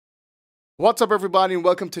What's up everybody and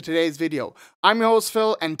welcome to today's video. I'm your host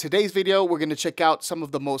Phil, and in today's video we're going to check out some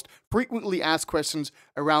of the most frequently asked questions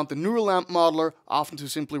around the neural lamp modeler, often too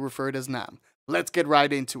simply referred as NAM. Let's get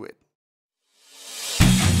right into it.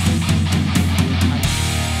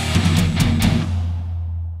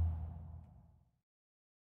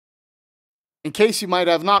 In case you might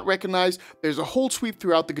have not recognized, there's a whole sweep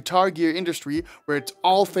throughout the guitar gear industry where it's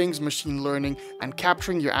all things machine learning and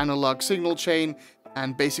capturing your analog signal chain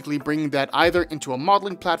and basically bringing that either into a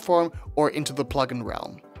modeling platform or into the plugin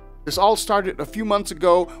realm. This all started a few months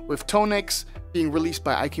ago with ToneX being released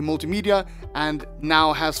by IK Multimedia and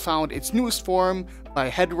now has found its newest form by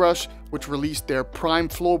Headrush, which released their Prime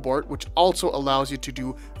floorboard, which also allows you to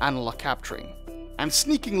do analog capturing. And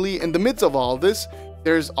sneakingly, in the midst of all this,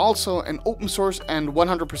 there's also an open source and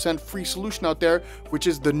 100% free solution out there, which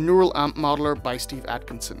is the Neural Amp Modeler by Steve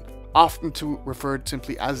Atkinson, often referred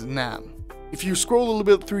simply as NAM. If you scroll a little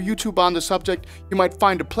bit through YouTube on the subject, you might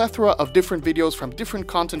find a plethora of different videos from different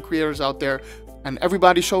content creators out there, and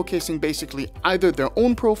everybody showcasing basically either their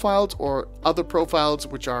own profiles or other profiles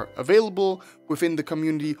which are available within the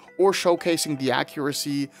community, or showcasing the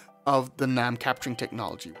accuracy of the NAM capturing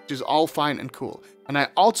technology, which is all fine and cool. And I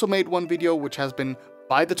also made one video which has been,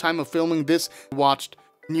 by the time of filming this, watched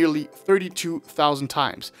nearly 32,000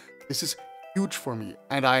 times. This is huge for me,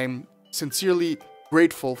 and I'm sincerely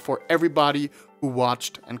grateful for everybody who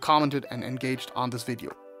watched and commented and engaged on this video.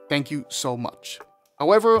 Thank you so much.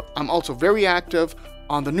 However, I'm also very active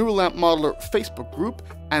on the Neural Lamp Modeler Facebook group,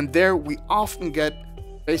 and there we often get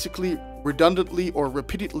basically redundantly or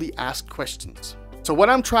repeatedly asked questions. So what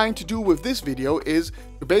I'm trying to do with this video is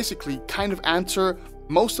to basically kind of answer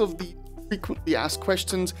most of the frequently asked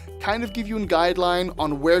questions, kind of give you a guideline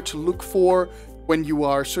on where to look for when you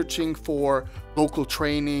are searching for local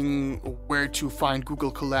training, where to find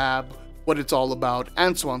Google Colab, what it's all about,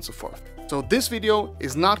 and so on and so forth. So this video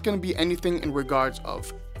is not going to be anything in regards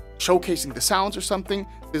of showcasing the sounds or something.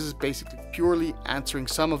 This is basically purely answering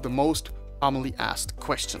some of the most commonly asked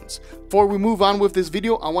questions. Before we move on with this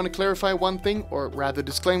video, I want to clarify one thing, or rather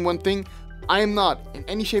disclaim one thing. I am not in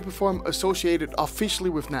any shape or form associated officially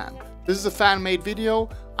with NAM. This is a fan-made video.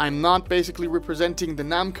 I'm not basically representing the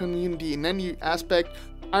NAM community in any aspect.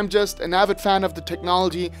 I'm just an avid fan of the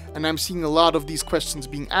technology, and I'm seeing a lot of these questions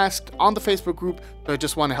being asked on the Facebook group, so I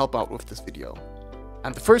just want to help out with this video.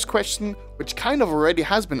 And the first question, which kind of already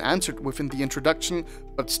has been answered within the introduction,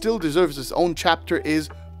 but still deserves its own chapter, is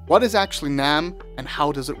what is actually NAM and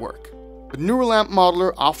how does it work? The Neural Amp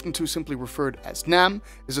Modeler, often too simply referred as NAM,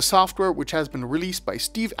 is a software which has been released by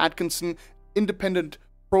Steve Atkinson, independent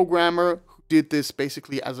programmer who did this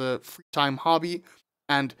basically as a free time hobby.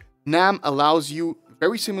 And NAM allows you,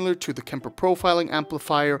 very similar to the Kemper profiling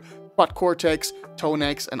amplifier, Quad Cortex,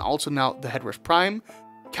 ToneX, and also now the Headrush Prime,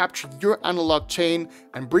 capture your analog chain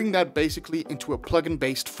and bring that basically into a plugin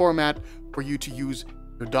based format for you to use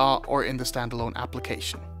your DAW or in the standalone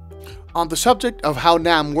application. On the subject of how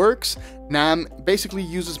NAM works, NAM basically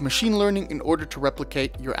uses machine learning in order to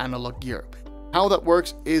replicate your analog gear. How that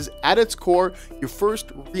works is, at its core, you first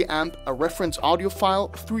reamp a reference audio file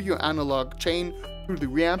through your analog chain through the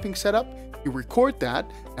reamping setup. You record that,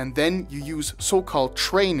 and then you use so-called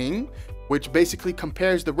training, which basically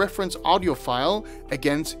compares the reference audio file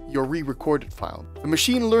against your re-recorded file. The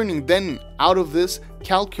machine learning then, out of this,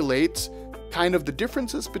 calculates kind of the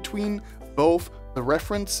differences between both the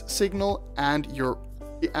reference signal and your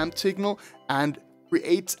reamped signal, and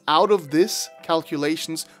creates out of this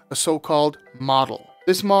calculations a so-called model.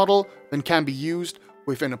 This model then can be used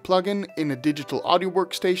within a plugin in a digital audio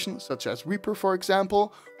workstation such as Reaper, for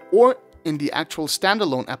example, or in the actual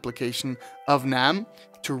standalone application of NAM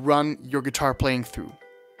to run your guitar playing through.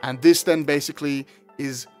 And this then basically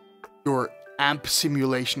is your amp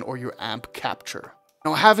simulation or your amp capture.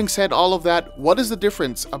 Now, having said all of that, what is the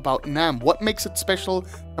difference about NAM? What makes it special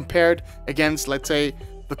compared against, let's say,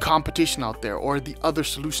 the competition out there or the other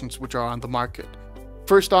solutions which are on the market?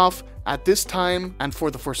 First off, at this time and for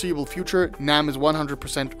the foreseeable future, NAM is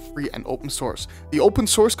 100% free and open source. The open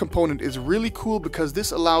source component is really cool because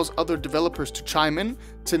this allows other developers to chime in,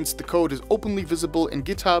 since the code is openly visible in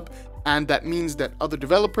GitHub, and that means that other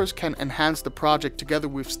developers can enhance the project together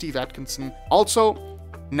with Steve Atkinson. Also,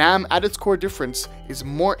 NAM at its core difference is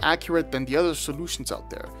more accurate than the other solutions out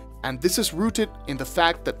there. And this is rooted in the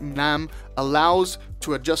fact that NAM allows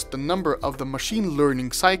to adjust the number of the machine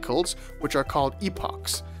learning cycles, which are called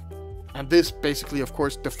epochs. And this basically, of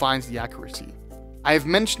course, defines the accuracy. I have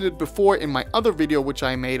mentioned it before in my other video which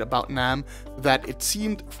I made about NAM, that it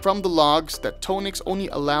seemed from the logs that ToneX only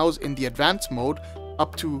allows in the advanced mode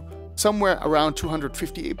up to somewhere around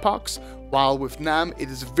 250 epochs, while with NAM it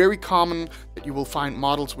is very common that you will find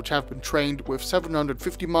models which have been trained with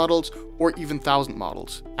 750 models or even 1000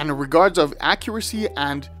 models. And in regards of accuracy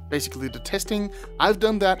and basically the testing, I've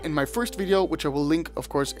done that in my first video, which I will link of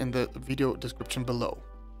course in the video description below.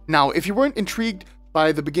 Now, if you weren't intrigued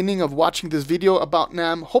by the beginning of watching this video about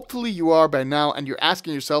NAM, hopefully you are by now, and you're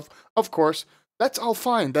asking yourself, of course, that's all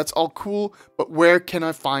fine, that's all cool, but where can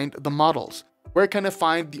I find the models? Where can I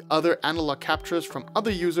find the other analog captures from other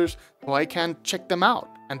users so I can check them out?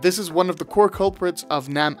 And this is one of the core culprits of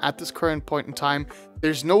NAM at this current point in time.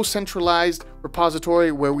 There's no centralized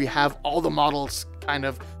repository where we have all the models kind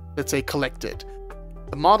of, let's say, collected.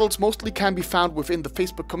 The models mostly can be found within the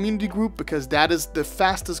Facebook community group, because that is the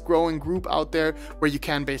fastest growing group out there, where you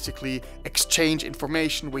can basically exchange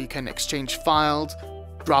information, where you can exchange files,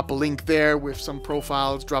 drop a link there with some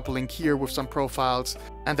profiles, drop a link here with some profiles.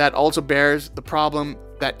 And that also bears the problem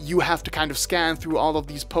that you have to kind of scan through all of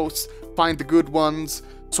these posts, find the good ones,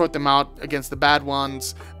 sort them out against the bad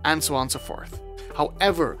ones, and so on and so forth.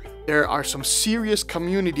 However, there are some serious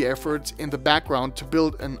community efforts in the background to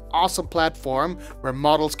build an awesome platform where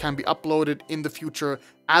models can be uploaded in the future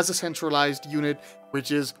as a centralized unit,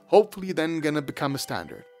 which is hopefully then gonna become a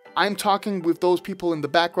standard. I'm talking with those people in the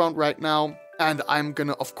background right now, and I'm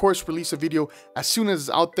gonna of course release a video as soon as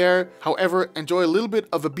it's out there. However, enjoy a little bit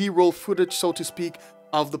of a B-roll footage, so to speak,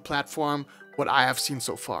 of the platform, what I have seen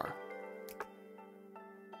so far.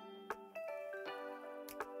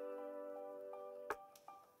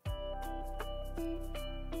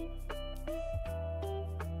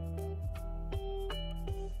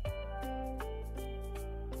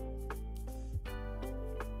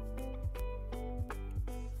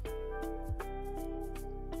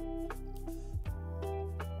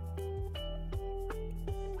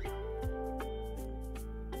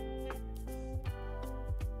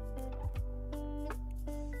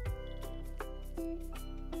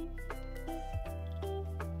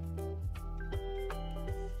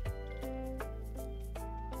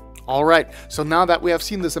 Alright, so now that we have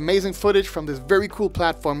seen this amazing footage from this very cool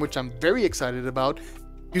platform, which I'm very excited about,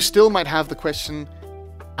 you still might have the question,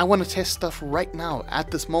 I want to test stuff right now, at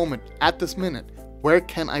this moment, at this minute. Where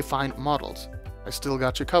can I find models? I still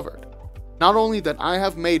got you covered. Not only that, I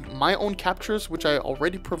have made my own captures, which I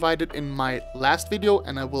already provided in my last video,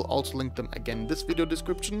 and I will also link them again in this video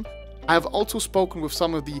description. I have also spoken with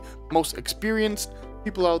some of the most experienced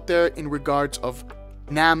people out there in regards of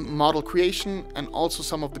NAM model creation, and also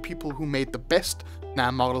some of the people who made the best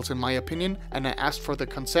NAM models in my opinion, and I asked for their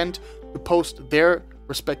consent to post their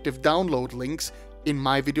respective download links in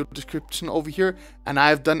my video description over here, and I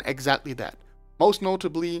have done exactly that. Most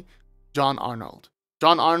notably, John Arnold.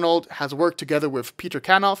 John Arnold has worked together with Peter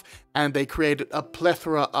Kanoff, and they created a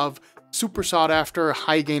plethora of super sought after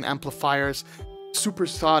high gain amplifiers, super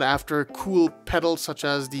sought after cool pedals such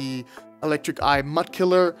as the Electric Eye Mud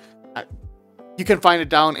Killer. You can find it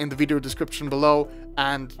down in the video description below,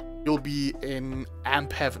 and you'll be in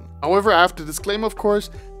amp heaven. However, I have to disclaim, of course,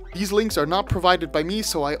 these links are not provided by me,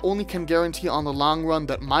 so I only can guarantee on the long run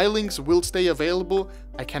that my links will stay available.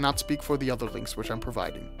 I cannot speak for the other links which I'm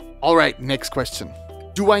providing. Alright, next question.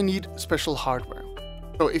 Do I need special hardware?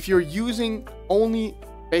 So if you're using only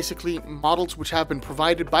basically models which have been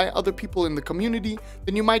provided by other people in the community,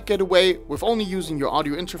 then you might get away with only using your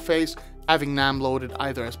audio interface, having NAM loaded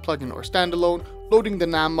either as plugin or standalone, loading the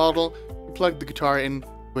NAM model, you plug the guitar in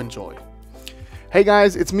to enjoy. Hey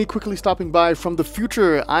guys, it's me quickly stopping by from the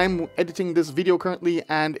future. I'm editing this video currently,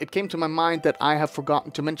 and it came to my mind that I have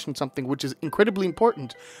forgotten to mention something which is incredibly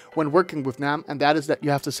important when working with NAM, and that is that you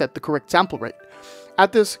have to set the correct sample rate.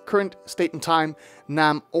 At this current state and time,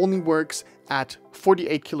 NAM only works at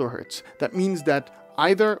 48 kilohertz. That means that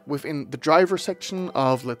either within the driver section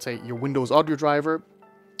of, let's say, your Windows audio driver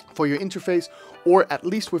for your interface, or at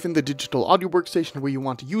least within the digital audio workstation where you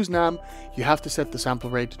want to use NAM, you have to set the sample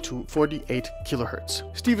rate to 48 kilohertz.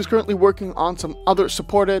 Steve is currently working on some other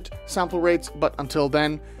supported sample rates, but until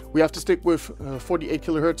then, we have to stick with 48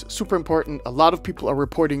 kilohertz. Super important. A lot of people are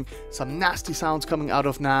reporting some nasty sounds coming out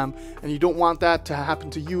of NAM, and you don't want that to happen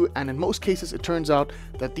to you. And in most cases, it turns out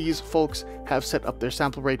that these folks have set up their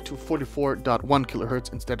sample rate to 44.1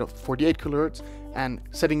 kilohertz instead of 48 kilohertz, and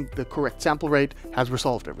setting the correct sample rate has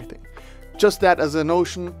resolved everything. Just that as a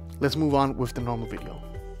notion, let's move on with the normal video.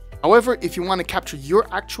 However, if you want to capture your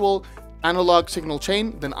actual analog signal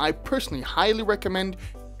chain, then I personally highly recommend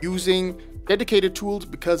using dedicated tools,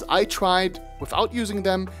 because I tried without using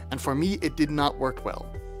them, and for me it did not work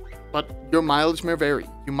well. But your mileage may vary.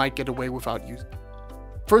 You might get away without using it.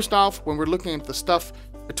 First off, when we're looking at the stuff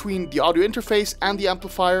between the audio interface and the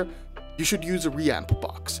amplifier, you should use a reamp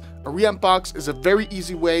box. A reamp box is a very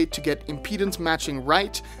easy way to get impedance matching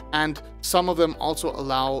right, and some of them also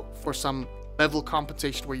allow for some level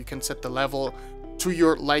compensation where you can set the level to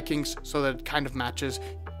your likings so that it kind of matches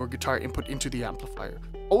your guitar input into the amplifier.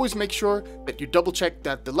 Always make sure that you double check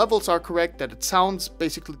that the levels are correct, that it sounds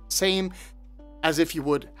basically the same as if you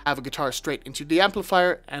would have a guitar straight into the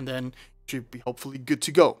amplifier, and then you should be hopefully good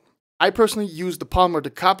to go. I personally use the Palmer da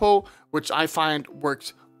Capo, which I find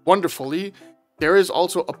works wonderfully. There is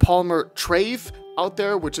also a Palmer Trave out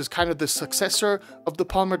there, which is kind of the successor of the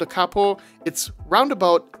Palmer da Capo. It's round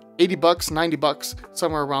about 80 bucks, 90 bucks,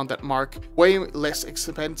 somewhere around that mark. Way less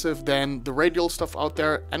expensive than the radial stuff out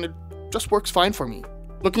there, and it just works fine for me.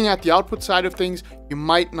 Looking at the output side of things, you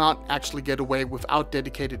might not actually get away without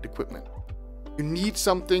dedicated equipment. You need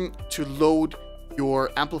something to load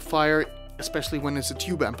your amplifier, especially when it's a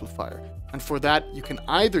tube amplifier. And for that, you can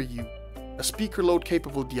either use a speaker load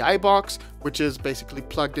capable DI box, which is basically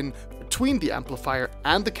plugged in between the amplifier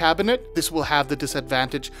and the cabinet. This will have the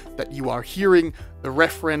disadvantage that you are hearing the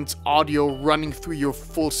reference audio running through your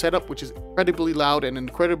full setup, which is incredibly loud and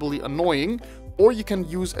incredibly annoying. Or you can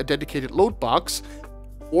use a dedicated load box,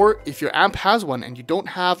 or if your amp has one and you don't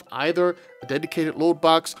have either a dedicated load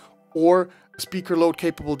box or a speaker load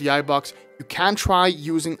capable DI box, you can try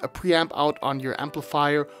using a preamp out on your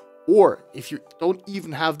amplifier. Or if you don't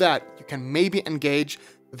even have that, you can maybe engage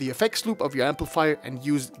the effects loop of your amplifier and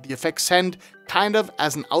use the effects send kind of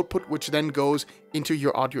as an output, which then goes into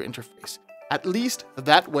your audio interface. At least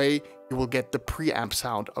that way you will get the preamp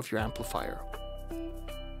sound of your amplifier.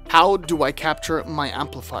 How do I capture my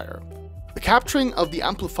amplifier? The capturing of the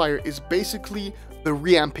amplifier is basically the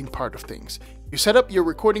reamping part of things. You set up your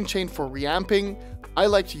recording chain for reamping. I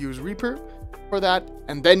like to use Reaper for that,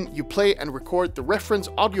 and then you play and record the reference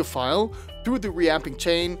audio file through the reamping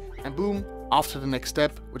chain, and boom, off to the next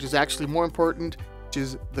step, which is actually more important, which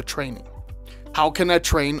is the training. How can I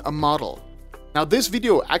train a model? Now this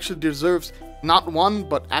video actually deserves not one,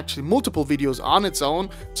 but actually multiple videos on its own,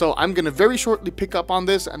 so I'm gonna very shortly pick up on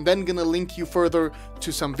this and then gonna link you further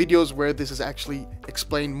to some videos where this is actually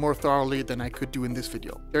explained more thoroughly than I could do in this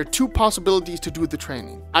video. There are two possibilities to do the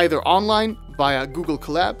training, either online via Google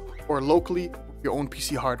Colab or locally with your own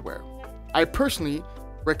PC hardware. I personally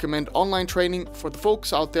recommend online training for the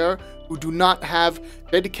folks out there who do not have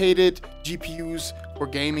dedicated GPUs for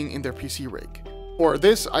gaming in their PC rig. For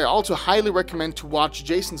this, I also highly recommend to watch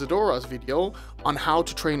Jason Zadora's video on how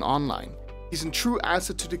to train online. He's a true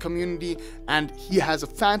asset to the community, and he has a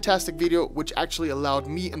fantastic video which actually allowed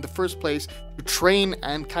me in the first place to train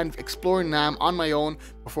and kind of explore NAMM on my own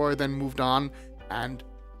before I then moved on and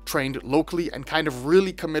trained locally and kind of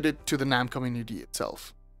really committed to the NAMM community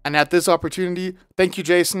itself. And at this opportunity, thank you,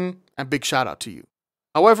 Jason, and big shout out to you.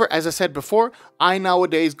 However, as I said before, I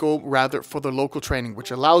nowadays go rather for the local training,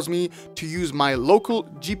 which allows me to use my local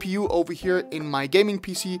GPU over here in my gaming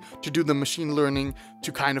PC to do the machine learning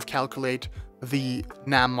to kind of calculate the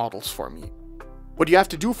NAMM models for me. What you have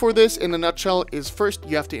to do for this in a nutshell is first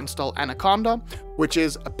you have to install Anaconda, which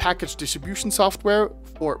is a package distribution software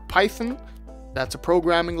for Python. That's a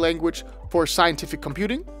programming language for scientific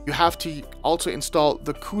computing. You have to also install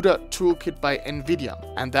the CUDA toolkit by NVIDIA.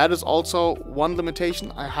 And that is also one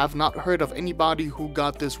limitation. I have not heard of anybody who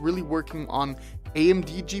got this really working on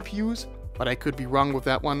AMD GPUs, but I could be wrong with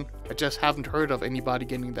that one. I just haven't heard of anybody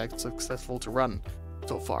getting that successful to run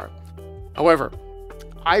so far. However,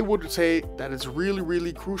 I would say that it's really,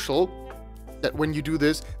 really crucial that when you do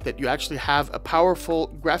this, that you actually have a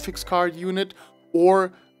powerful graphics card unit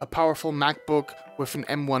or a powerful MacBook with an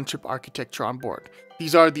M1 chip architecture on board.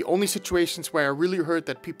 These are the only situations where I really heard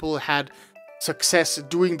that people had success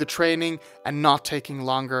doing the training and not taking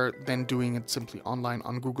longer than doing it simply online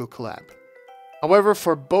on Google Colab. However,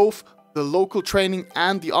 for both the local training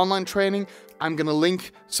and the online training, I'm gonna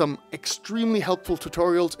link some extremely helpful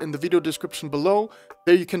tutorials in the video description below.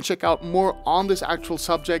 There you can check out more on this actual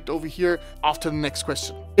subject over here. Off to the next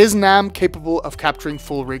question. Is NAMM capable of capturing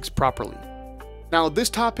full rigs properly? Now, this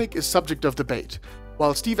topic is subject of debate.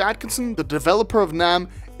 While Steve Atkinson, the developer of NAMM,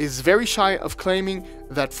 is very shy of claiming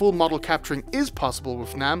that full model capturing is possible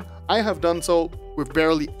with NAMM, I have done so with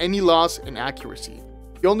barely any loss in accuracy.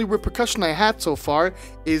 The only repercussion I had so far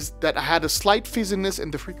is that I had a slight fizziness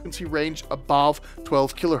in the frequency range above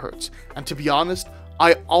 12 kHz. And to be honest,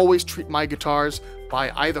 I always treat my guitars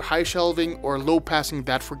by either high shelving or low passing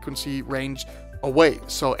that frequency range away.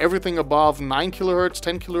 So everything above 9 kHz,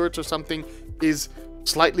 10 kHz or something is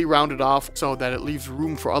slightly rounded off so that it leaves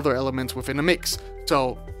room for other elements within a mix.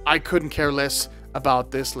 So I couldn't care less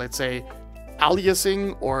about this, let's say,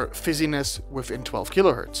 aliasing or fizziness within 12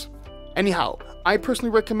 kHz. Anyhow, I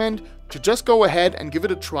personally recommend to just go ahead and give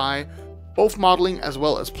it a try, both modeling as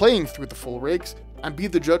well as playing through the full rigs, and be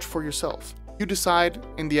the judge for yourself. You decide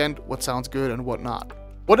in the end what sounds good and what not.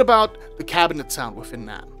 What about the cabinet sound within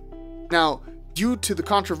NAMM? Now, due to the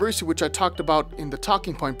controversy which I talked about in the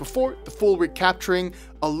talking point before, the full rig capturing,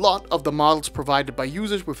 a lot of the models provided by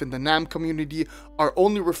users within the NAMM community are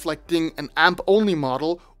only reflecting an amp-only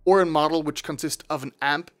model or a model which consists of an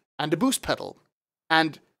amp and a boost pedal.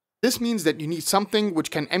 And this means that you need something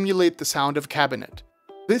which can emulate the sound of a cabinet.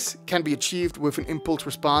 This can be achieved with an impulse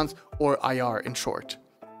response, or IR in short.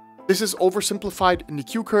 This is oversimplified in the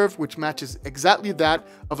Q curve, which matches exactly that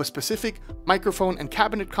of a specific microphone and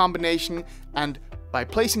cabinet combination, and by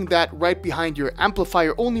placing that right behind your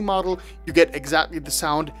amplifier only model, you get exactly the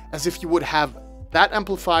sound as if you would have that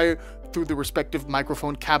amplifier through the respective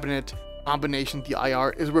microphone cabinet combination the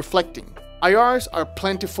IR is reflecting. IRs are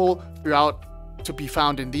plentiful throughout to be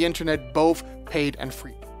found in the internet, both paid and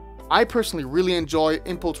free. I personally really enjoy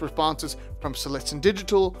impulse responses from Celestion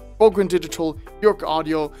Digital, Bogren Digital, York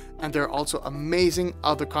Audio, and there are also amazing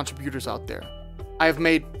other contributors out there. I have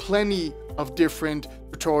made plenty of different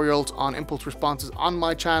tutorials on impulse responses on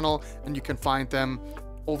my channel, and you can find them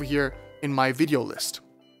over here in my video list.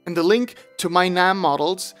 In the link to my NAMM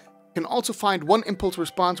models, you can also find one impulse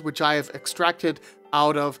response which I have extracted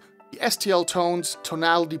out of the STL Tones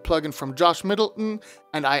tonality plugin from Josh Middleton,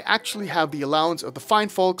 and I actually have the allowance of the fine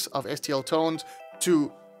folks of STL Tones to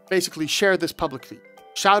basically share this publicly.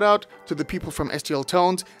 Shout out to the people from STL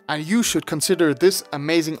Tones, and you should consider this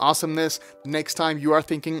amazing awesomeness the next time you are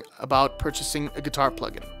thinking about purchasing a guitar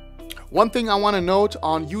plugin. One thing I want to note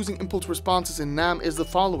on using impulse responses in NAMM is the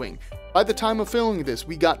following. By the time of filming this,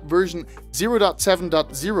 we got version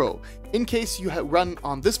 0.7.0. In case you have run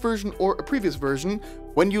on this version or a previous version,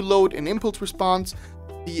 when you load an impulse response,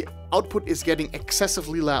 the output is getting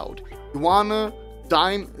excessively loud. You wanna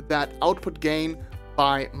dime that output gain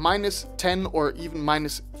by -10 or even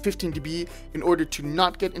 -15 dB in order to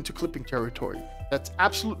not get into clipping territory. That's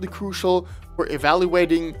absolutely crucial for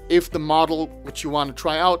evaluating if the model which you want to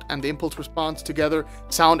try out and the impulse response together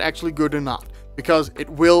sound actually good or not, because it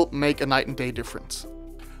will make a night and day difference.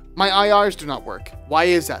 My IRs do not work. Why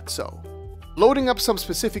is that so? Loading up some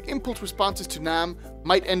specific impulse responses to NAMM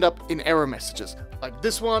might end up in error messages, like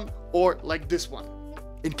this one or like this one.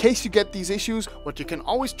 In case you get these issues, what you can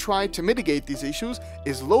always try to mitigate these issues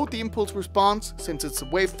is load the impulse response, since it's a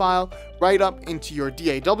WAV file, right up into your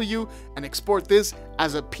DAW and export this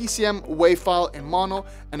as a PCM WAV file in mono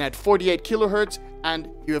and at 48 kHz, and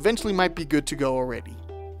you eventually might be good to go already.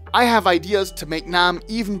 I have ideas to make NAMM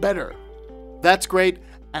even better. That's great,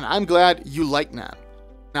 and I'm glad you like NAMM.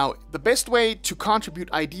 Now, the best way to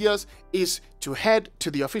contribute ideas is to head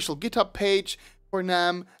to the official GitHub page for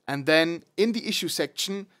NAMM, and then in the issue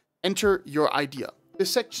section, enter your idea.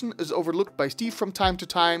 This section is overlooked by Steve from time to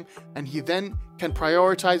time, and he then can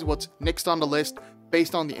prioritize what's next on the list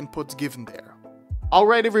based on the inputs given there.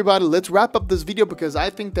 Alright everybody, let's wrap up this video because I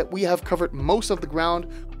think that we have covered most of the ground.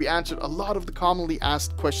 We answered a lot of the commonly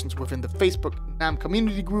asked questions within the Facebook NAMM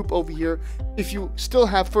community group over here. If you still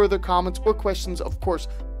have further comments or questions, of course,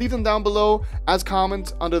 leave them down below as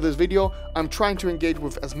comments under this video. I'm trying to engage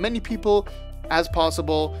with as many people as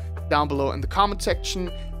possible down below in the comment section,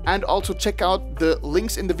 and also check out the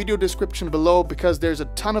links in the video description below because there's a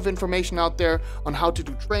ton of information out there on how to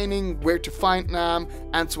do training, where to find NAMM,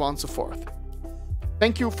 and so on and so forth.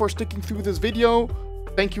 Thank you for sticking through this video.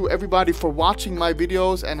 Thank you everybody for watching my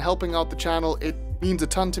videos and helping out the channel. It means a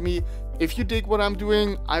ton to me. If you dig what I'm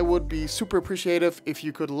doing, I would be super appreciative if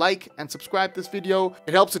you could like and subscribe this video.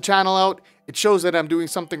 It helps the channel out. It shows that I'm doing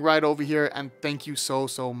something right over here, and thank you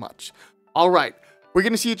so much. Alright, we're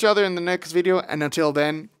gonna see each other in the next video, and until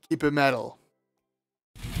then, keep it metal.